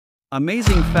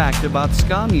Amazing fact about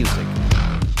ska music.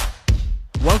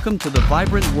 Welcome to the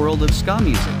vibrant world of ska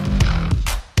music.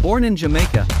 Born in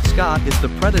Jamaica, ska is the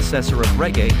predecessor of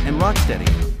reggae and rocksteady.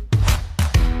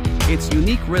 Its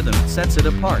unique rhythm sets it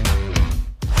apart.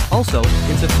 Also,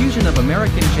 it's a fusion of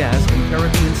American jazz and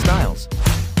Caribbean styles.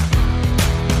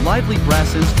 Lively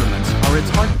brass instruments are its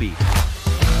heartbeat.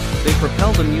 They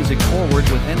propel the music forward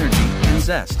with energy and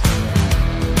zest.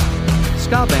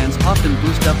 Ska bands often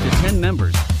boost up to 10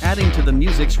 members, adding to the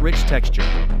music's rich texture.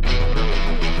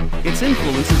 Its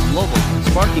influence is global,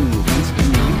 sparking movements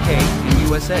in the UK and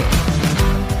USA.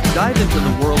 Dive into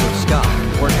the world of ska,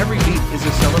 where every beat is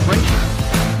a celebration.